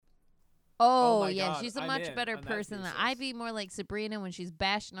Oh, my yeah, God, she's a I'm much in better on that person than thesis. I'd be more like Sabrina when she's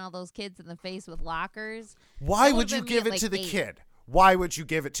bashing all those kids in the face with lockers. Why That would would've you been me give at, it to like, the 8. kid? Why would you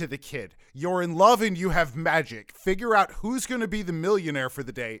give it to the kid? You're in love and you have magic. Figure out who's going to be the millionaire for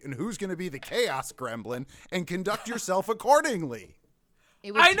the day and who's going to be the chaos gremlin and conduct yourself accordingly.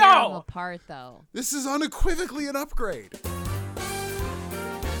 It would I tear them know! apart, though. This is unequivocally an upgrade.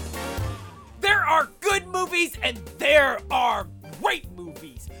 There are good movies and there are great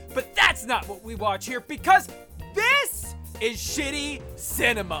movies. But that's not what we watch here because this is shitty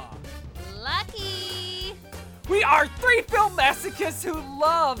cinema. Lucky! We are 3 film masochists who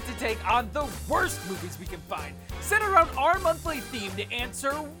love to take on the worst movies we can find, centered around our monthly theme to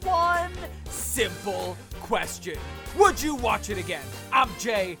answer one simple question. Would you watch it again? I'm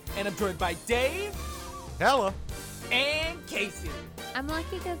Jay, and I'm joined by Dave Hello. and Casey. I'm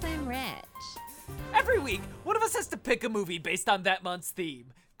lucky because I'm rich. Every week, one of us has to pick a movie based on that month's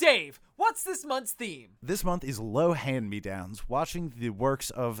theme. Dave, what's this month's theme? This month is Low Hand-Me-Downs, watching the works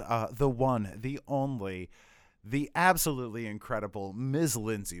of the one, the only, the absolutely incredible Ms.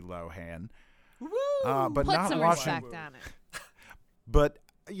 Lindsay Lohan. Woo! But Put not some watching. respect on it. But,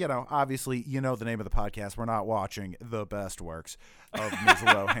 obviously, you know the name of the podcast. We're not watching the best works of Ms.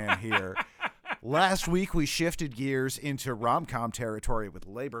 Lohan here. Last week, we shifted gears into rom-com territory with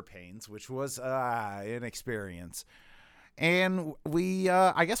Labor Pains, which was an experience. And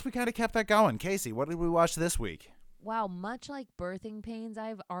I guess we kind of kept that going. Casey, what did we watch this week? Wow, much like Birthing Pains,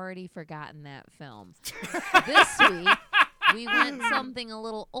 I've already forgotten that film. This week, we went something a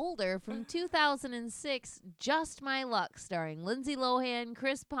little older from 2006, Just My Luck, starring Lindsay Lohan,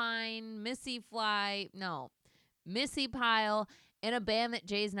 Chris Pine, Missy Pyle, and a band that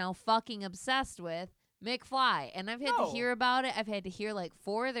Jay's now fucking obsessed with, McFly. And I've had to hear about it. I've had to hear like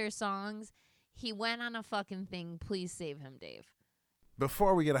 4 of their songs. He went on a fucking thing. Please save him, Dave.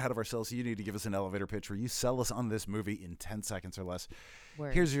 Before we get ahead of ourselves, you need to give us an elevator pitch where you sell us on this movie in 10 seconds or less.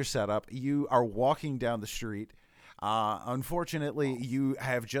 Word. Here's your setup. You are walking down the street. Unfortunately, you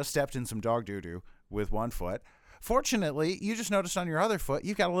have just stepped in some dog doo-doo with one foot. Fortunately, you just noticed on your other foot,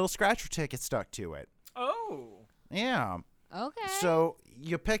 you've got a little scratcher ticket stuck to it. Oh. Yeah. Okay. So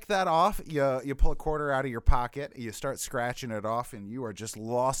you pick that off, you pull a quarter out of your pocket, you start scratching it off, and you are just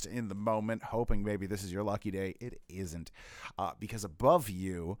lost in the moment, hoping maybe this is your lucky day. It isn't. Because above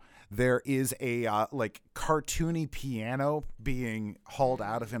you, there is a cartoony piano being hauled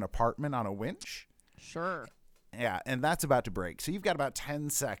out of an apartment on a winch. Sure. Yeah, and that's about to break. So you've got about 10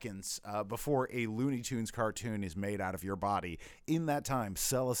 seconds before a Looney Tunes cartoon is made out of your body. In that time,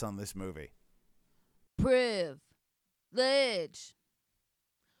 sell us on this movie. Privilege.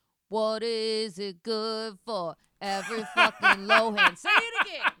 What is it good for? Every fucking Lohan. Say it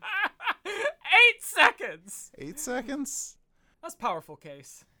again. 8 seconds. 8 seconds? That's powerful,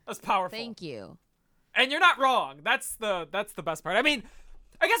 Case. That's powerful. Thank you. And you're not wrong. That's the best part. I mean,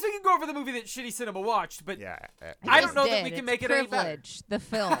 I guess we can go over the movie that Shitty Cinema watched, but Yeah. I just don't know that did. we can It's make it any better. Privilege, the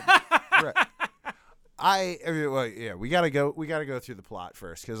film. Right. We gotta go through the plot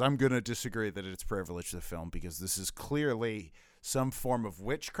first, because I'm gonna disagree that it's privilege the film, because this is clearly some form of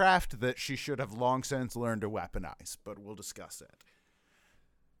witchcraft that she should have long since learned to weaponize. But we'll discuss it.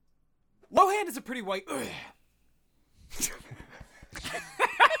 Lohand is a pretty white.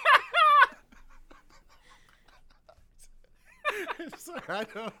 Sorry, I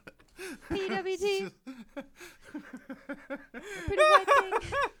don't. PWT. Pretty white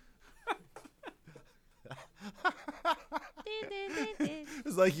thing.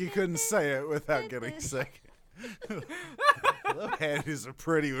 It's like you couldn't say it without getting sick. Lohand is a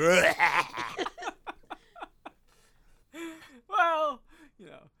pretty. Well,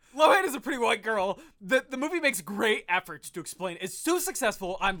 Lohand is a pretty white girl. The movie makes great efforts to explain it's so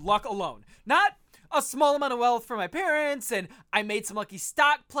successful on luck alone. Not a small amount of wealth from my parents, and I made some lucky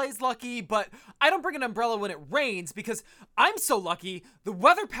stock plays lucky, but I don't bring an umbrella when it rains because I'm so lucky the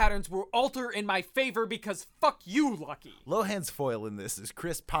weather patterns will alter in my favor because fuck you, lucky. Lohan's foil in this is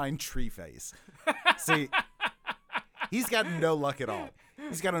Chris Pine Treeface. See, he's got no luck at all.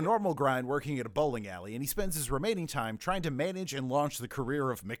 He's got a normal grind working at a bowling alley, and he spends his remaining time trying to manage and launch the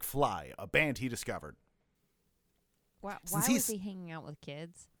career of McFly, a band he discovered. Why Since was he hanging out with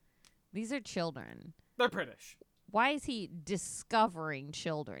kids? These are children. They're British. Why is he discovering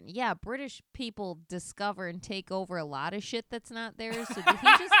children? Yeah, British people discover and take over a lot of shit that's not theirs. So did he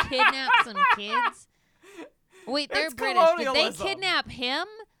just kidnap some kids? Wait, they're It's British. Did they colonialism. kidnap him?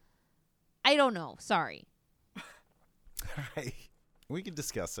 I don't know. Sorry. Hey, we can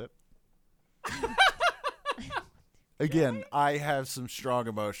discuss it. Again, I have some strong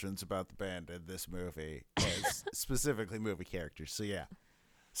emotions about the band in this movie, as specifically movie characters. So yeah.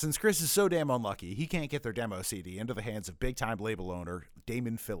 Since Chris is so damn unlucky, he can't get their demo CD into the hands of big-time label owner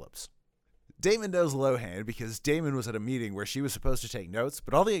Damon Phillips. Damon knows Lohand because Damon was at a meeting where she was supposed to take notes,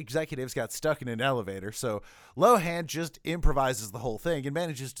 but all the executives got stuck in an elevator, so Lohand just improvises the whole thing and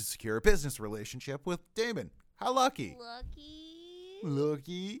manages to secure a business relationship with Damon. How lucky.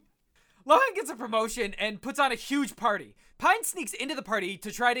 Lucky. Lohand gets a promotion and puts on a huge party. Pine sneaks into the party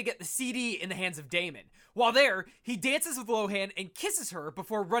to try to get the CD in the hands of Damon. While there, he dances with Lohand and kisses her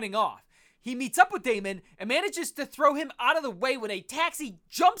before running off. He meets up with Damon and manages to throw him out of the way when a taxi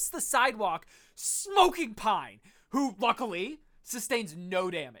jumps the sidewalk, smoking Pine, who, luckily, sustains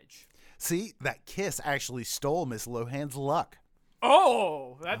no damage. See, that kiss actually stole Miss Lohand's luck.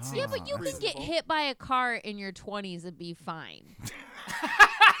 Oh, that's Yeah, but you can get hit by a car in your 20s and be fine.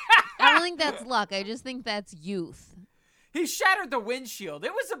 I don't think that's luck. I just think that's youth. He shattered the windshield.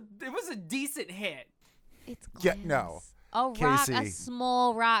 It was a decent hit. It's glass. Yeah, no. A rock, a Casey.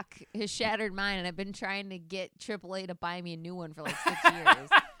 small rock has shattered mine, and I've been trying to get AAA to buy me a new one for like 6 years.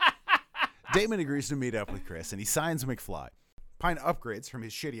 Damon agrees to meet up with Chris, and he signs McFly. Pine upgrades from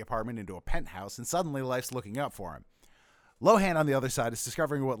his shitty apartment into a penthouse, and suddenly life's looking up for him. Lohan, on the other side, is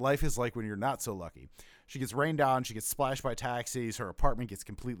discovering what life is like when you're not so lucky. She gets rained on, she gets splashed by taxis, her apartment gets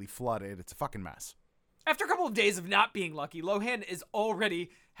completely flooded. It's a fucking mess. After a couple of days of not being lucky, Lohan is already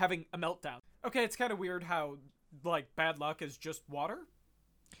having a meltdown. Okay, it's kind of weird how, like, bad luck is just water.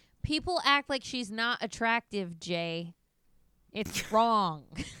 People act like she's not attractive, Jay. It's wrong.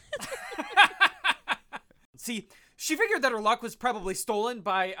 See, she figured that her luck was probably stolen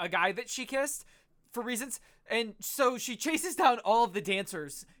by a guy that she kissed for reasons, and so she chases down all of the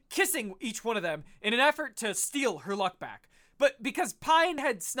dancers, kissing each one of them in an effort to steal her luck back. But because Pine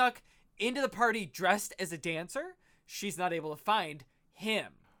had snuck into the party dressed as a dancer, she's not able to find him.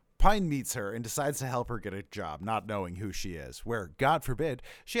 Pine meets her and decides to help her get a job, not knowing who she is, where, God forbid,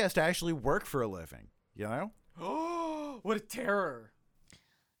 she has to actually work for a living, you know? Oh, what a terror.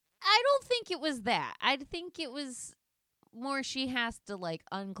 I don't think it was that. I think it was more she has to, like,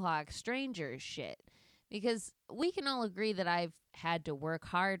 unclog strangers shit. Because we can all agree that I've had to work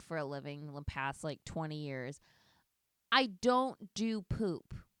hard for a living the past, like, 20 years. I don't do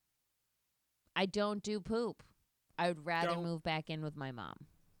poop. I would rather move back in with my mom.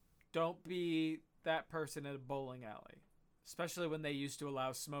 Don't be that person at a bowling alley, especially when they used to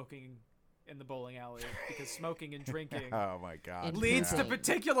allow smoking in the bowling alley, because smoking and drinking Oh my God. leads to Yeah.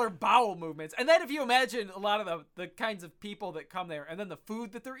 particular bowel movements. And then if you imagine a lot of the kinds of people that come there and then the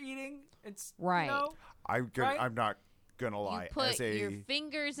food that they're eating, it's, Right. you know, I'm not gonna lie. You put As a your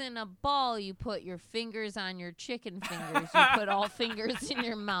fingers in a ball. You put your fingers on your chicken fingers. You put all fingers in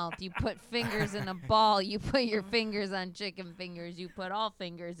your mouth. You put fingers in a ball. You put your fingers on chicken fingers. You put all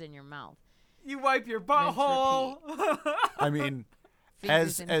fingers in your mouth. you wipe your Rinse, butthole. I mean,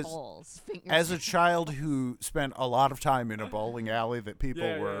 Fingers As- in holes. Fingers as a child who spent a lot of time in a bowling alley that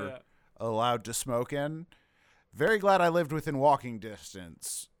people were allowed to smoke in, very glad I lived within walking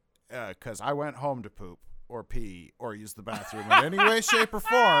distance, because I went home to poop or pee or use the bathroom in any way, shape, or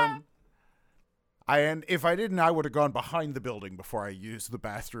form. And if I didn't, I would have gone behind the building before I used the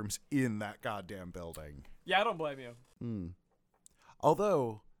bathrooms in that goddamn building. Yeah, I don't blame you.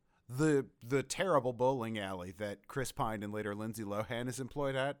 Although the terrible bowling alley that Chris Pine and later Lindsay Lohan is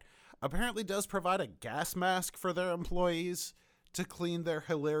employed at apparently does provide a gas mask for their employees to clean their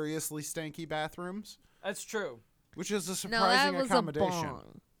hilariously stanky bathrooms, That's true. which is a No, surprising that was accommodation. a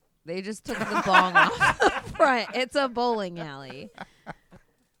bong. They just took the bong off the front. It's a bowling alley.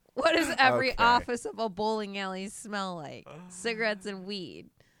 What does every Okay. office of a bowling alley smell like? Cigarettes and weed.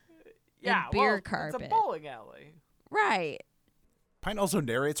 Yeah, beer well, carpet. it's a bowling alley. Right. Pine also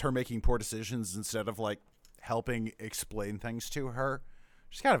narrates her making poor decisions instead of like helping explain things to her.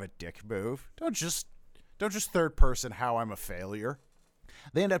 She's kind of a dick move. Don't just third person how I'm a failure.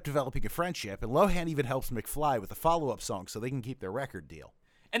 They end up developing a friendship, and Lohan even helps McFly with a follow-up song so they can keep their record deal.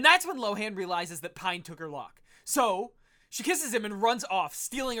 And that's when Lohan realizes that Pine took her luck. So she kisses him and runs off,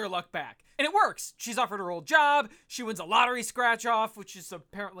 stealing her luck back. And it works. She's offered her old job. She wins a lottery scratch-off, which is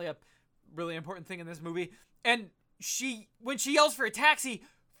apparently a really important thing in this movie. And when she yells for a taxi,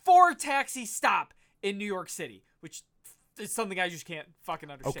 4 taxis stop in New York City, which is something I just can't fucking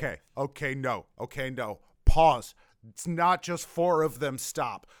understand. Okay, no. Pause. It's not just 4 of them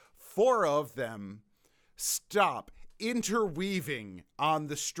stop. 4 of them stop, interweaving on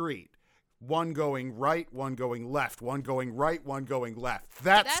the street. One going right, one going left, one going right, one going left.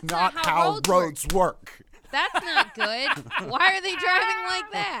 That's not how roads work. That's not good. Why are they driving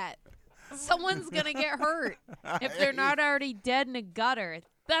like that? Someone's going to get hurt if they're not already dead in a gutter.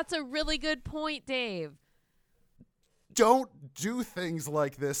 That's a really good point, Dave. don't do things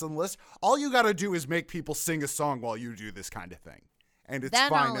like this unless all you got to do is make people sing a song while you do this kind of thing. And it's Then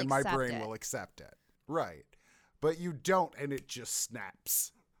fine, I'll and my accept brain it. will accept it. Right. But you don't, and it just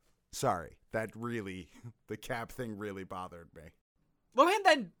snaps. Sorry, the cap thing really bothered me. Lohand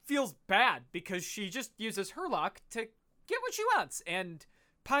then feels bad because she just uses her luck to get what she wants, and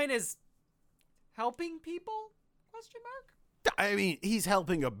Pine is helping people? Question mark? I mean, he's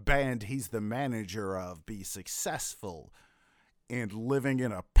helping a band he's the manager of be successful and living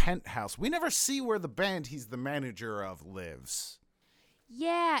in a penthouse. We never see where the band he's the manager of lives.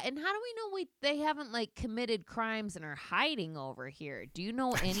 Yeah, and how do we know they haven't like committed crimes and are hiding over here? Do you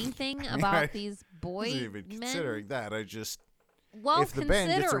know anything about these boy Wasn't even men? considering that. Well, if the band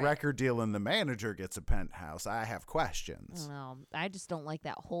gets a consider it. record deal and the manager gets a penthouse, I have I questions. don't know. I just don't like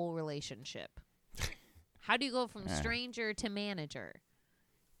that whole relationship. How do you go from stranger to manager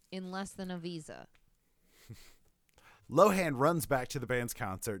in less than a visa? Lohand runs back to the band's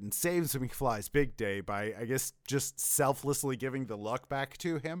concert and saves McFly's big day by, I guess, just selflessly giving the luck back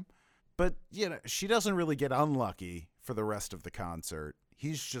to him. But, she doesn't really get unlucky for the rest of the concert.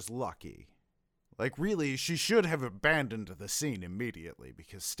 He's just lucky. Like, really, she should have abandoned the scene immediately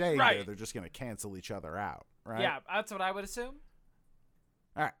because staying there, they're just going to cancel each other out, right? Yeah, that's what I would assume.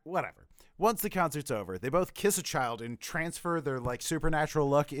 All right, whatever. Once the concert's over, they both kiss a child and transfer their, supernatural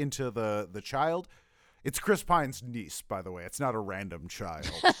luck into the child. It's Chris Pine's niece, by the way. It's not a random child.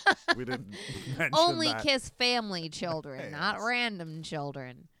 We didn't mention Only that. kiss family children, Yes. not random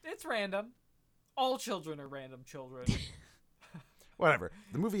children. It's random. All children are random children. Whatever.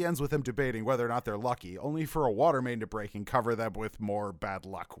 The movie ends with them debating whether or not they're lucky, only for a water main to break and cover them with more bad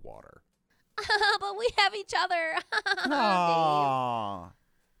luck water. But we have each other. Aww.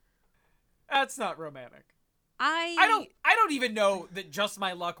 That's not romantic. I don't even know that Just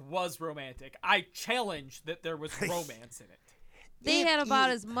My Luck was romantic. I challenge that there was romance in it. They had about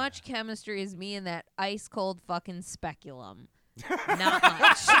as much chemistry as me and that ice cold fucking speculum. Not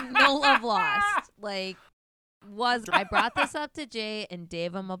much. No love lost. I brought this up to Jay, and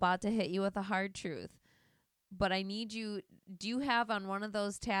Dave, I'm about to hit you with a hard truth. But I need you. Do you have on one of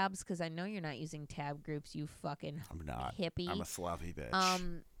those tabs? Because I know you're not using tab groups, you fucking I'm not. hippie. I'm a sloppy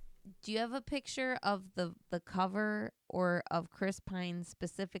bitch. Do you have a picture of the cover or of Chris Pine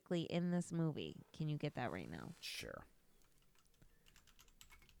specifically in this movie? Can you get that right now? Sure.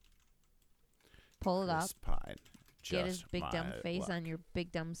 Pull it Chris up. Pine. Get his Just big dumb my face luck. on your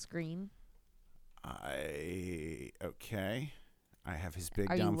big dumb screen. Okay. I have his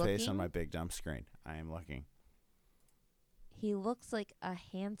big Are you dumb face on looking? my big dumb screen. I am looking. He looks like a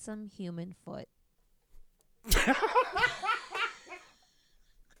handsome human foot.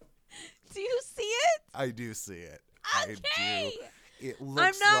 Do you see it? I do see it. Okay. I do. It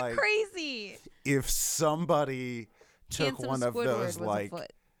looks I'm not like crazy. if somebody took Handsome one of Squidward those was a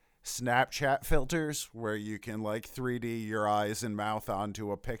foot. Snapchat filters where you can 3D your eyes and mouth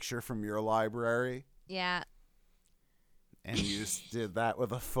onto a picture from your library, Yeah. and you just did that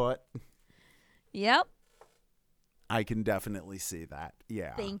with a foot. Yep. I can definitely see that.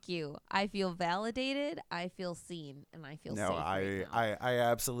 Yeah. Thank you. I feel validated. I feel seen, and I feel No, safe right now. I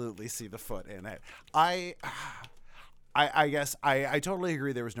absolutely see the foot in it. I guess I totally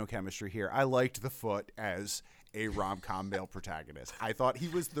agree there was no chemistry here. I liked the foot as a rom-com male protagonist. I thought he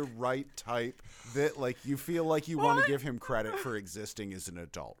was the right type that you feel like you want to give him credit for existing as an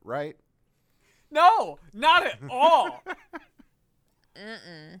adult, right? No, not at all.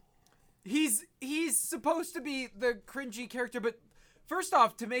 He's supposed to be the cringy character, but first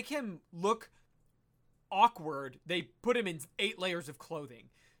off, to make him look awkward, they put him in 8 layers of clothing.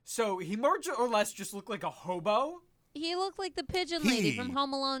 So he more or less just looked like a hobo. He looked like the pigeon lady from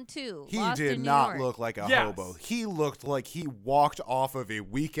Home Alone 2. He Lost did in New not York. look like a Yes. hobo. He looked like he walked off of a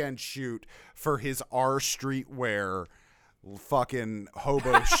weekend shoot for his R Streetwear fucking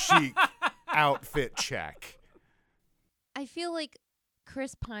hobo chic outfit check. I feel like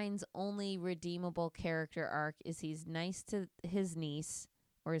Chris Pine's only redeemable character arc is he's nice to his niece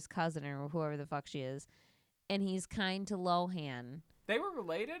or his cousin or whoever the fuck she is, and he's kind to Lohand. They were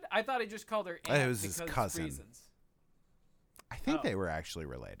related? I thought he just called her It aunt was his because cousin. reasons. I think Oh. they were actually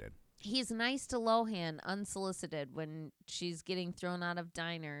related. He's nice to Lohand unsolicited when she's getting thrown out of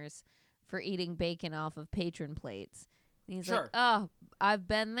diners for eating bacon off of patron plates. And he's Sure. like, "Oh, I've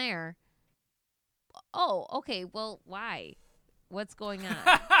been there." Oh, okay. Well, why? What's going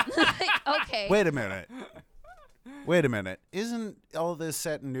on? Okay. Wait a minute. Isn't all this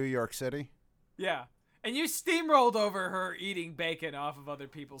set in New York City? Yeah. And you steamrolled over her eating bacon off of other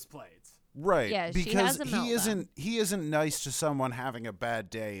people's plates. Right. Yeah, she because has a meltdown. he isn't nice to someone having a bad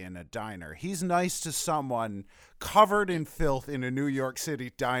day in a diner. He's nice to someone covered in filth in a New York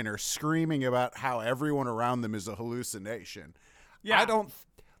City diner screaming about how everyone around them is a hallucination. Yeah.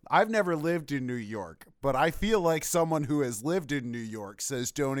 I've never lived in New York, but I feel like someone who has lived in New York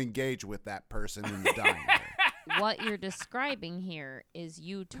says don't engage with that person in the diner. What you're describing here is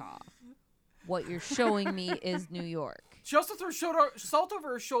Utah. What you're showing me is New York. She also throws salt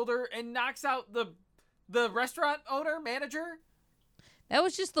over her shoulder and knocks out the restaurant owner, manager. That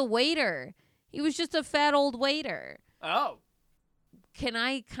was just the waiter. He was just a fat old waiter. Oh. Can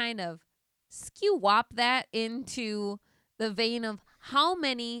I kind of skew-wop that into the vein of how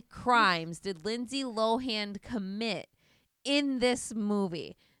many crimes did Lindsay Lohan commit in this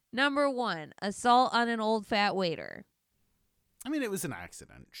movie? Number 1, assault on an old fat waiter. I mean, it was an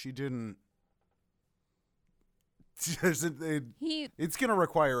accident. She didn't. It's going to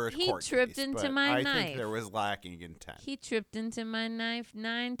require a court tripped case, into but my I knife. think there was lacking intent. He tripped into my knife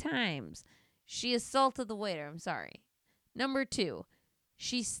 9 times. She assaulted the waiter. I'm sorry. Number 2,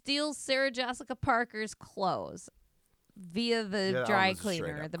 she steals Sarah Jessica Parker's clothes via the dry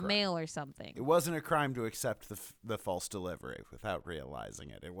cleaner, the mail or something. It wasn't a crime to accept the false delivery without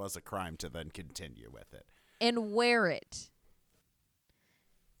realizing it. It was a crime to then continue with it. And wear it.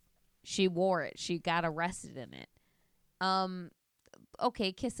 She wore it. She got arrested in it.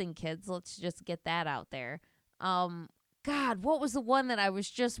 Okay, kissing kids. Let's just get that out there. God, what was the one that I was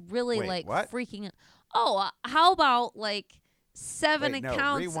just really freaking out? Oh, how about like 7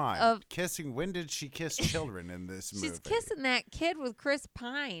 accounts rewind. of kissing? When did she kiss children in this movie? She's kissing that kid with Chris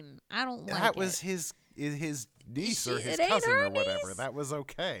Pine. I don't like it. That was his niece or his cousin or whatever. Niece. That was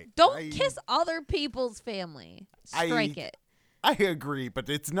okay. Don't kiss other people's family. Strike it. I agree, but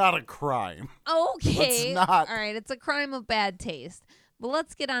it's not a crime. Okay. It's not. All right, it's a crime of bad taste. But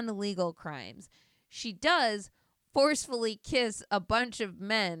let's get on to legal crimes. She does forcefully kiss a bunch of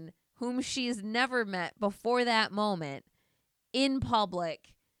men whom she's never met before that moment in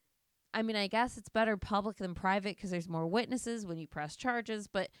public. I mean, I guess it's better public than private because there's more witnesses when you press charges,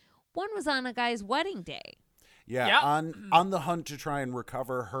 but one was on a guy's wedding day. Yeah, yep. on the hunt to try and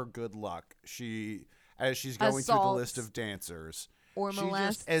recover her good luck, as she's going through the list of dancers, or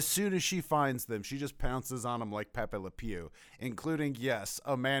molest. As soon as she finds them, she just pounces on them like Pepe Le Pew, including, yes,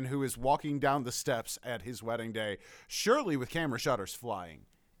 a man who is walking down the steps at his wedding day, surely with camera shutters flying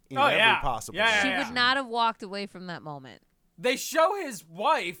in every possible way. She would not have walked away from that moment. They show his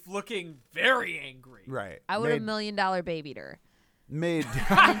wife looking very angry. Right. I would have $1 million babied her. Made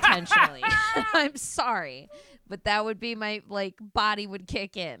unintentionally. I'm sorry, but that would be my body would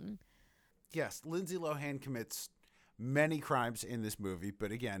kick in. Yes, Lindsay Lohan commits many crimes in this movie,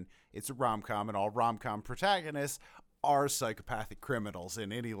 but again, it's a rom-com, and all rom-com protagonists are psychopathic criminals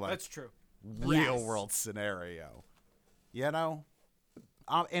in any That's true. real-world scenario. You know?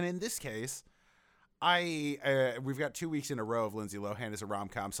 And in this case, we've got 2 weeks in a row of Lindsay Lohan as a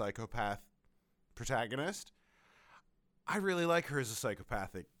rom-com psychopath protagonist. I really like her as a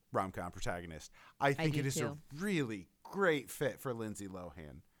psychopathic rom-com protagonist. I think it is a really great fit for Lindsay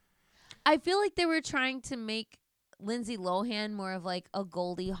Lohan. I feel like they were trying to make Lindsay Lohan more of like a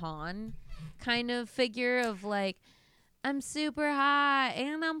Goldie Hawn kind of figure of like, I'm super hot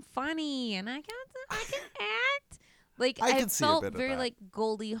and I'm funny and I can act. Like I felt very like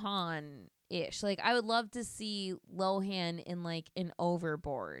Goldie Hawn-ish. Like I would love to see Lohan in like an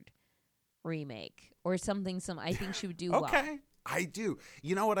Overboard remake or something. I think she would do well. Okay, I do.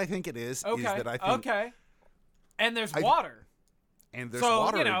 You know what I think it is? Okay. Is that I think and there's water. And there's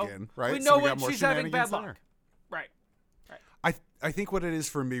water again, right? We know we when she's having bad luck. Right. I think what it is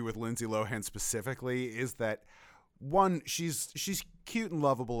for me with Lindsay Lohan specifically is that, one, she's cute and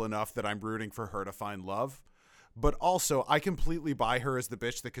lovable enough that I'm rooting for her to find love, but also I completely buy her as the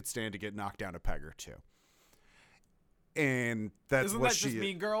bitch that could stand to get knocked down a peg or two. And that's Isn't what that just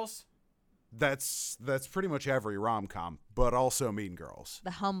Mean Girls? That's pretty much every rom-com, but also Mean Girls.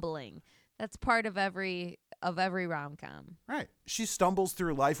 The humbling. That's part of every rom-com. Right. She stumbles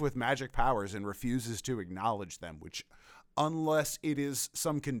through life with magic powers and refuses to acknowledge them, which, unless it is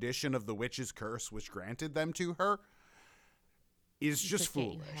some condition of the witch's curse which granted them to her, is just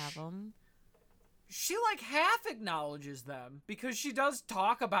foolish. You have them. She half acknowledges them because she does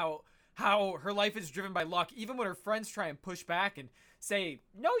talk about how her life is driven by luck, even when her friends try and push back and say,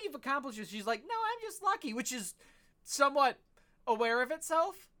 no, you've accomplished this. She's like, no, I'm just lucky, which is somewhat aware of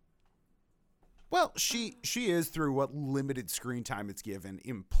itself. Well, she is, through what limited screen time it's given,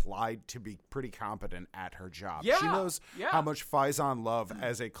 implied to be pretty competent at her job. Yeah, She knows yeah. how much Faison Love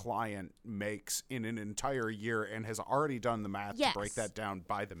as a client makes in an entire year and has already done the math to break that down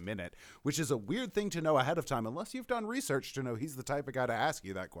by the minute, which is a weird thing to know ahead of time unless you've done research to know he's the type of guy to ask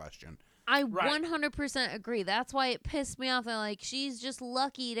you that question. I Right. 100% agree. That's why it pissed me off. That like she's just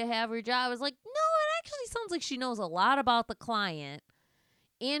lucky to have her job. I was like, no, it actually sounds like she knows a lot about the client,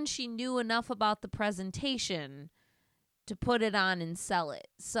 and she knew enough about the presentation to put it on and sell it.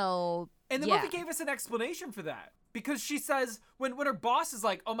 So And the yeah. movie gave us an explanation for that. Because she says, when her boss is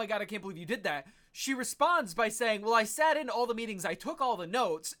like, oh my God, I can't believe you did that, she responds by saying, well, I sat in all the meetings, I took all the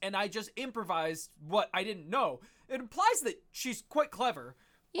notes, and I just improvised what I didn't know. It implies that she's quite clever.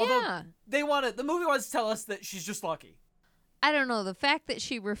 Yeah. Although the movie wants to tell us that she's just lucky. I don't know. The fact that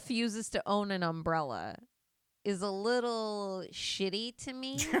she refuses to own an umbrella is a little shitty to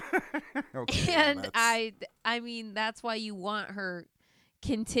me. Okay, And that's- I mean, that's why you want her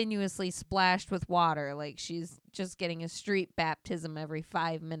continuously splashed with water. Like she's just getting a street baptism every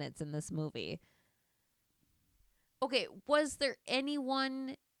 5 minutes in this movie. Okay, was there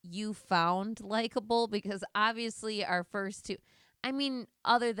anyone you found likable? Because obviously our first two, I mean,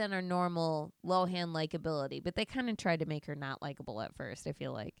 other than our normal Lohand likability, but they kind of tried to make her not likable at first, I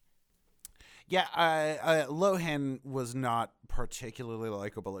feel like. Yeah, Lohan was not particularly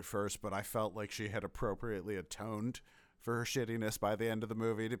likable at first, but I felt like she had appropriately atoned for her shittiness by the end of the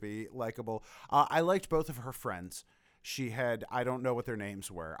movie to be likable. I liked both of her friends. She had, I don't know what their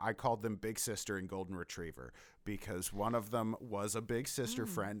names were. I called them Big Sister and Golden Retriever because one of them was a Big Sister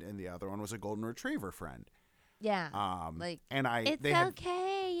friend and the other one was a Golden Retriever friend. Yeah. It's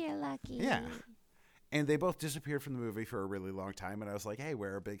okay, you're lucky. Yeah. And they both disappeared from the movie for a really long time. And I was like, hey,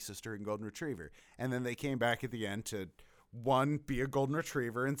 where are Big Sister and Golden Retriever? And then they came back at the end to, one, be a Golden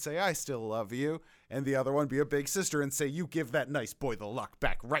Retriever and say, I still love you. And the other one, be a Big Sister and say, you give that nice boy the luck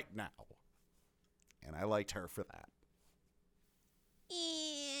back right now. And I liked her for that.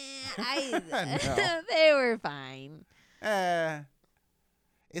 Yeah, they were fine.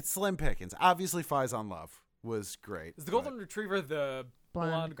 It's slim pickings. Obviously, Faison Love was great. Is the Golden Retriever the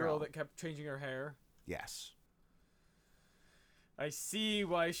blonde girl girl. that kept changing her hair? Yes. I see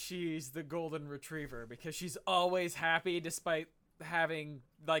why she's the Golden Retriever, because she's always happy despite having,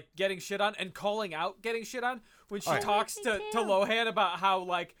 like, getting shit on and calling out getting shit on. When she talks to Lohand about how,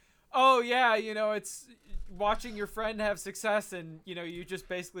 like, oh, yeah, you know, it's watching your friend have success and, you know, you just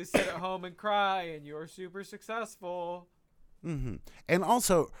basically sit at home and cry and you're super successful. Mm-hmm. And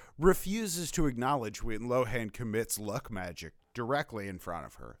also refuses to acknowledge when Lohand commits luck magic directly in front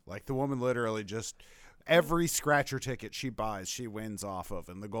of her. Like, the woman literally just, every scratcher ticket she buys, she wins off of.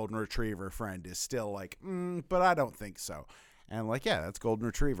 And the Golden Retriever friend is still like, but I don't think so. And like, yeah, that's Golden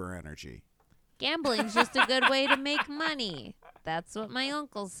Retriever energy. Gambling's just a good way to make money. That's what my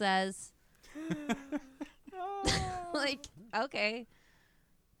uncle says. Like, okay,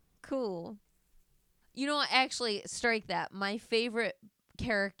 cool. You know what? Actually, strike that. My favorite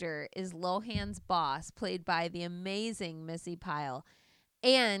character is Lohan's boss, played by the amazing Missy Pyle,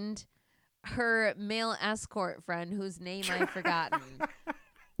 and her male escort friend, whose name I've forgotten.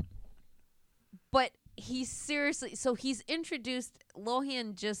 But he's seriously, so he's introduced,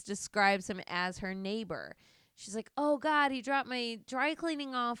 Lohan just describes him as her neighbor. She's like, oh God, he dropped my dry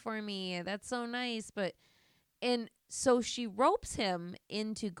cleaning off for me. That's so nice. And so she ropes him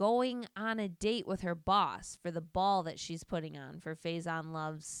into going on a date with her boss for the ball that she's putting on for Faison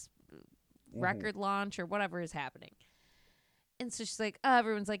Love's record launch or whatever is happening. And so she's like, oh,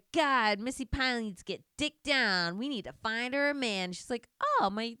 everyone's like, God, Missy Pyle needs to get dick down. We need to find her a man. She's like, oh,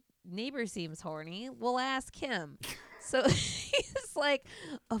 my neighbor seems horny. We'll ask him. So he's like,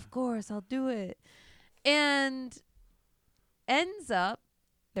 of course, I'll do it. And ends up,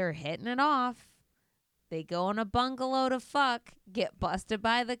 they're hitting it off. They go in a bungalow to fuck, get busted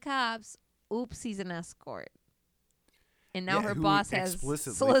by the cops. Oops, he's an escort. And now her boss has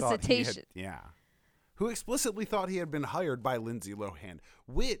solicitation. Who explicitly thought he had been hired by Lindsay Lohan,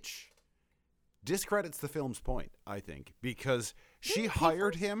 which discredits the film's point, I think, because she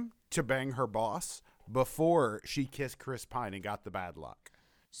hired him to bang her boss before she kissed Chris Pine and got the bad luck.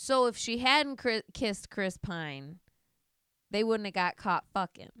 So if she hadn't kissed Chris Pine, they wouldn't have got caught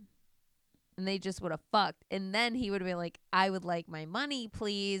fucking. And they just would have fucked. And then he would have been like, I would like my money,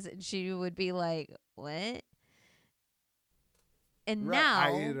 please. And she would be like, what? And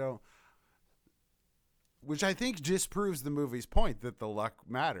now... Which I think disproves the movie's point that the luck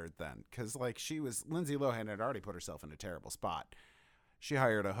mattered then. Because, like, Lindsay Lohan had already put herself in a terrible spot. She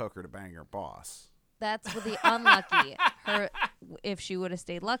hired a hooker to bang her boss. That's for the unlucky. if she would have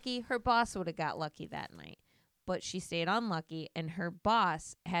stayed lucky, her boss would have got lucky that night. But she stayed unlucky, and her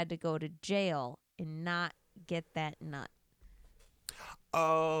boss had to go to jail and not get that nut.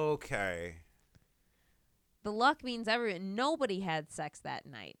 Okay. The luck means nobody had sex that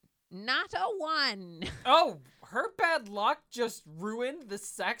night. Not a one. Oh, her bad luck just ruined the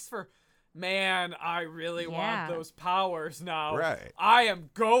sex for... Man, I really want those powers now. Right. I am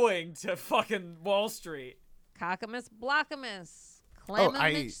going to fucking Wall Street. Cockamus, blockamus.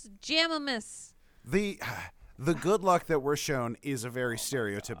 Clamamus, jamamus. The good luck that we're shown is a very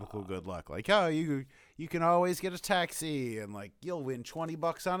stereotypical good luck. Like, oh, you can always get a taxi, and like you'll win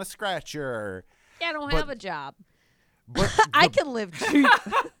 $20 on a scratcher. Yeah, I don't have a job. But I can live cheap.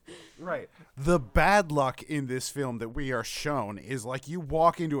 Right. The bad luck in this film that we are shown is like you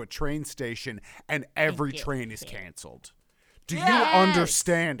walk into a train station and every train is canceled. Do you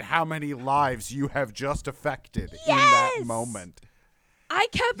understand how many lives you have just affected in that moment? I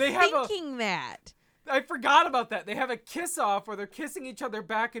kept thinking that. I forgot about that. They have a kiss off where they're kissing each other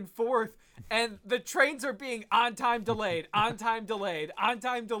back and forth, and the trains are being on time delayed, on time delayed, on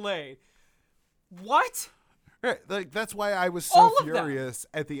time delayed. What? Right, like that's why I was so furious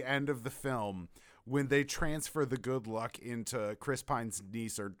at the end of the film when they transfer the good luck into Chris Pine's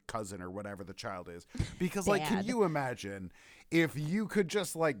niece or cousin or whatever the child is. Because like, can you imagine if you could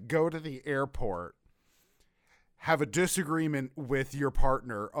just like go to the airport, have a disagreement with your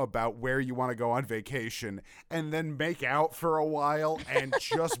partner about where you want to go on vacation, and then make out for a while and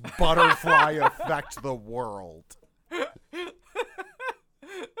just butterfly affect the world?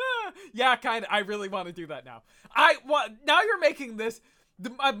 Yeah, kind of. I really want to do that now. Now you're making this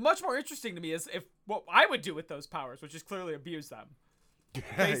much more interesting to me is if what I would do with those powers, which is clearly abuse them.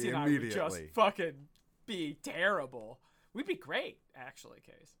 Casey and I would just fucking be terrible. We'd be great, actually,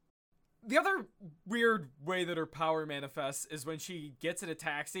 Case. The other weird way that her power manifests is when she gets in a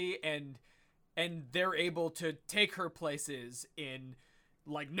taxi and they're able to take her places in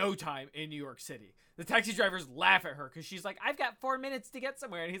like no time in New York City. The taxi drivers laugh at her because she's like, I've got 4 minutes to get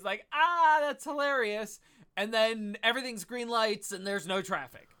somewhere. And he's like, that's hilarious. And then everything's green lights and there's no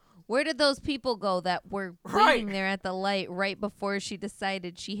traffic. Where did those people go that were waiting there at the light right before she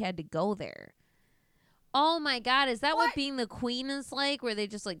decided she had to go there? Oh my God, is that what being the queen is like? Where they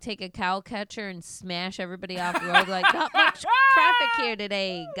just like take a cow catcher and smash everybody off the road? Like, not much traffic here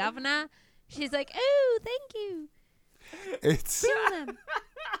today, governor. She's like, oh, thank you. Kill them.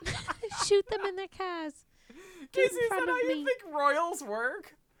 Shoot them in their cars. Casey, is that how you think royals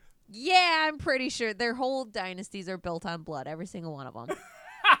work? Yeah, I'm pretty sure their whole dynasties are built on blood. Every single one of them.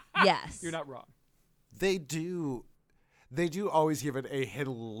 Yes. You're not wrong. They do always give it a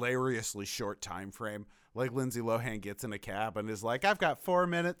hilariously short time frame. Like Lindsay Lohan gets in a cab and is like, I've got 4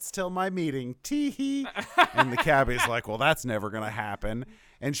 minutes till my meeting. Tee-hee. And the cabbie's like, well, that's never going to happen.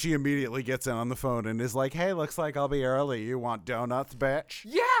 And she immediately gets in on the phone and is like, hey, looks like I'll be early. You want donuts, bitch?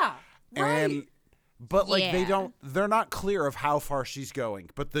 Yeah. Right. But like they're not clear of how far she's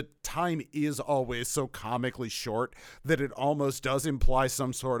going, but the time is always so comically short that it almost does imply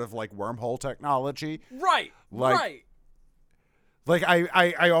some sort of like wormhole technology. Right. Right. Like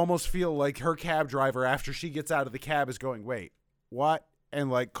I almost feel like her cab driver after she gets out of the cab is going, wait, what? And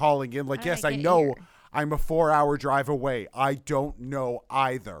like calling in like, yes, I know here. I'm a 4-hour drive away. I don't know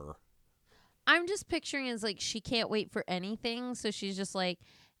either. I'm just picturing as like she can't wait for anything. So she's just like,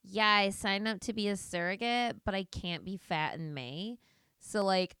 yeah, I signed up to be a surrogate, but I can't be fat in May. So,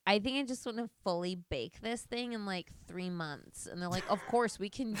 like, I think I just want to fully bake this thing in, like, 3 months. And they're like, of course, we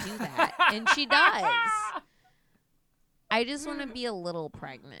can do that. And she does. I just want to be a little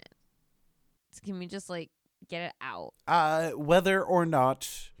pregnant. So can we just, like, get it out? Whether or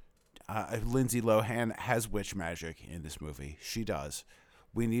not Lindsay Lohan has witch magic in this movie, she does.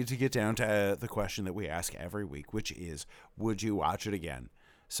 We need to get down to the question that we ask every week, which is, would you watch it again?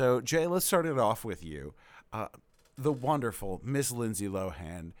 So, Jay, let's start it off with you. The wonderful Miss Lindsay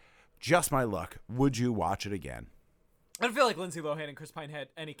Lohan. Just my luck. Would you watch it again? I don't feel like Lindsay Lohan and Chris Pine had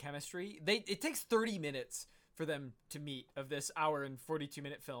any chemistry. It takes 30 minutes for them to meet of this hour and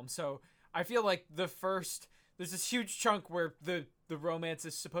 42-minute film. So I feel like there's this huge chunk where the romance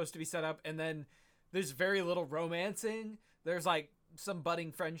is supposed to be set up, and then there's very little romancing. There's like some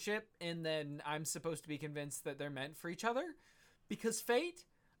budding friendship, and then I'm supposed to be convinced that they're meant for each other because fate,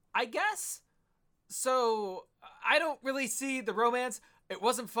 I guess. So I don't really see the romance. It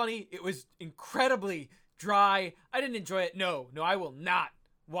wasn't funny. It was incredibly dry. I didn't enjoy it. No, I will not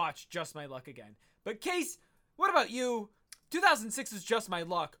watch Just My Luck again. But Case, what about you? 2006 is Just My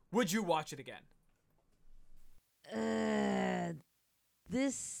Luck. Would you watch it again?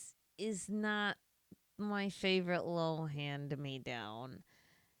 This is not my favorite Lohand me down.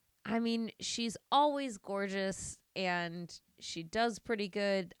 I mean, she's always gorgeous and she does pretty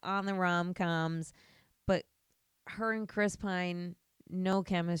good on the rom-coms, but her and Chris Pine, no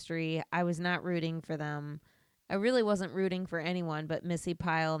chemistry. I was not rooting for them. I really wasn't rooting for anyone but Missy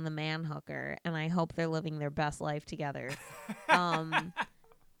Pyle and the man hooker, and I hope they're living their best life together.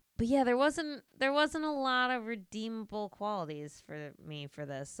 But yeah, there wasn't a lot of redeemable qualities for me for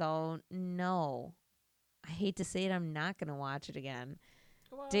this. So no. I hate to say it, I'm not going to watch it again.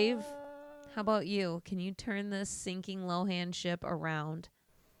 What? Dave, how about you? Can you turn this sinking Lohand ship around?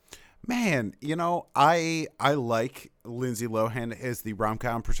 Man, I like Lindsay Lohan as the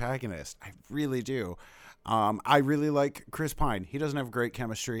rom-com protagonist. I really do. I really like Chris Pine. He doesn't have great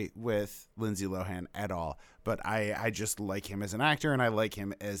chemistry with Lindsay Lohan at all, but I just like him as an actor, and I like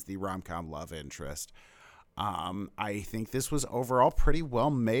him as the rom-com love interest. I think this was overall pretty well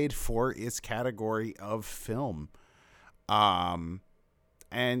made for its category of film. And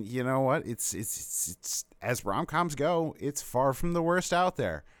you know what? It's as rom-coms go, it's far from the worst out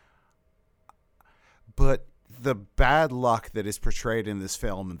there. But the bad luck that is portrayed in this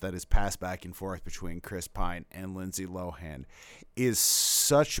film and that is passed back and forth between Chris Pine and Lindsay Lohan is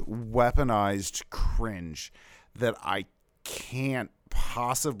such weaponized cringe that I can't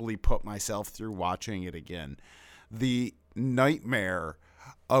possibly put myself through watching it again. The nightmare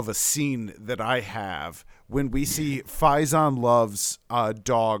of a scene that I have when we see Faison Love's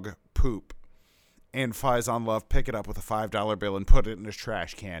dog poop, and Faison Love pick it up with a $5 bill and put it in a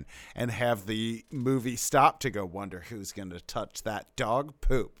trash can and have the movie stop to go, wonder who's going to touch that dog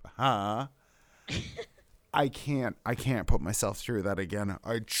poop, huh? I can't put myself through that again.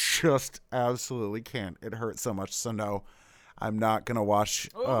 I just absolutely can't. It hurts so much. So no, I'm not going to watch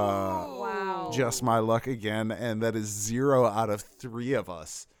Just My Luck again. And that is 0 out of 3 of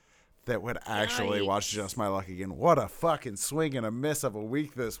us that would actually watch Just My Luck again. What a fucking swing and a miss of a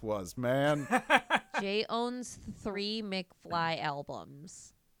week this was, man. Jay owns 3 McFly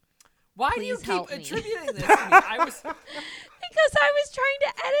albums. Why Please do you help keep me. attributing this to me? Because I was trying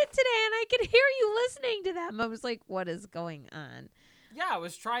to edit today and I could hear you listening to them. I was like, what is going on? Yeah, I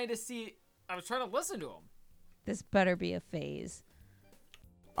was trying to listen to him. This better be a phase.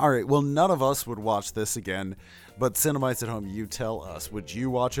 All right, well, none of us would watch this again, but Cinemites at home, you tell us, would you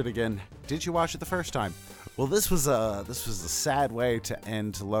watch it again? Did you watch it the first time? Well, this was a sad way to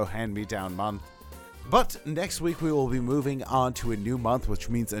end Low Hand Me Down month. But next week we will be moving on to a new month, which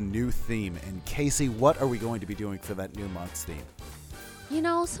means a new theme. And Casey, what are we going to be doing for that new month's theme?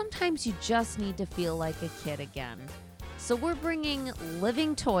 Sometimes you just need to feel like a kid again. So we're bringing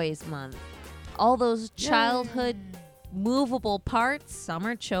Living Toys Month. All those childhood movable parts, some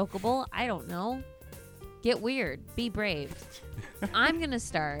are chokeable, I don't know. Get weird, be brave. I'm going to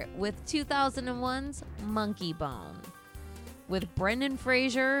start with 2001's Monkey Bone. With Brendan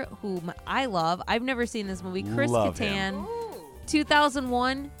Fraser, whom I love. I've never seen this movie. Chris Love Kattan.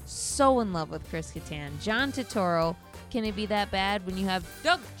 2001, so in love with Chris Kattan. John Turturro. Can it be that bad when you have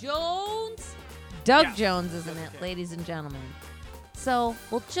Doug Jones? Doug Jones, isn't it, ladies and gentlemen? So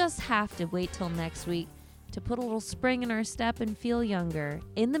we'll just have to wait till next week to put a little spring in our step and feel younger.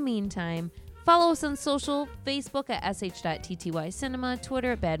 In the meantime, follow us on social, Facebook at sh.ttycinema,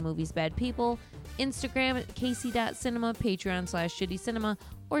 Twitter at Bad Movies Bad People, Instagram at casey.cinema, Patreon/shittycinema,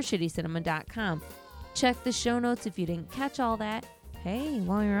 or shittycinema.com. Check the show notes if you didn't catch all that. Hey,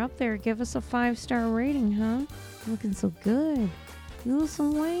 while you're up there, give us a 5-star rating, huh? Looking so good. You lose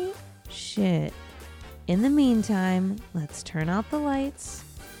some weight? Shit. In the meantime, let's turn out the lights.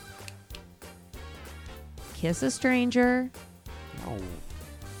 Kiss a stranger. No.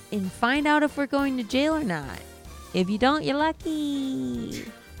 And find out if we're going to jail or not. If you don't, you're lucky.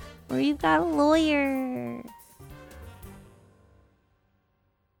 Or you've got a lawyer.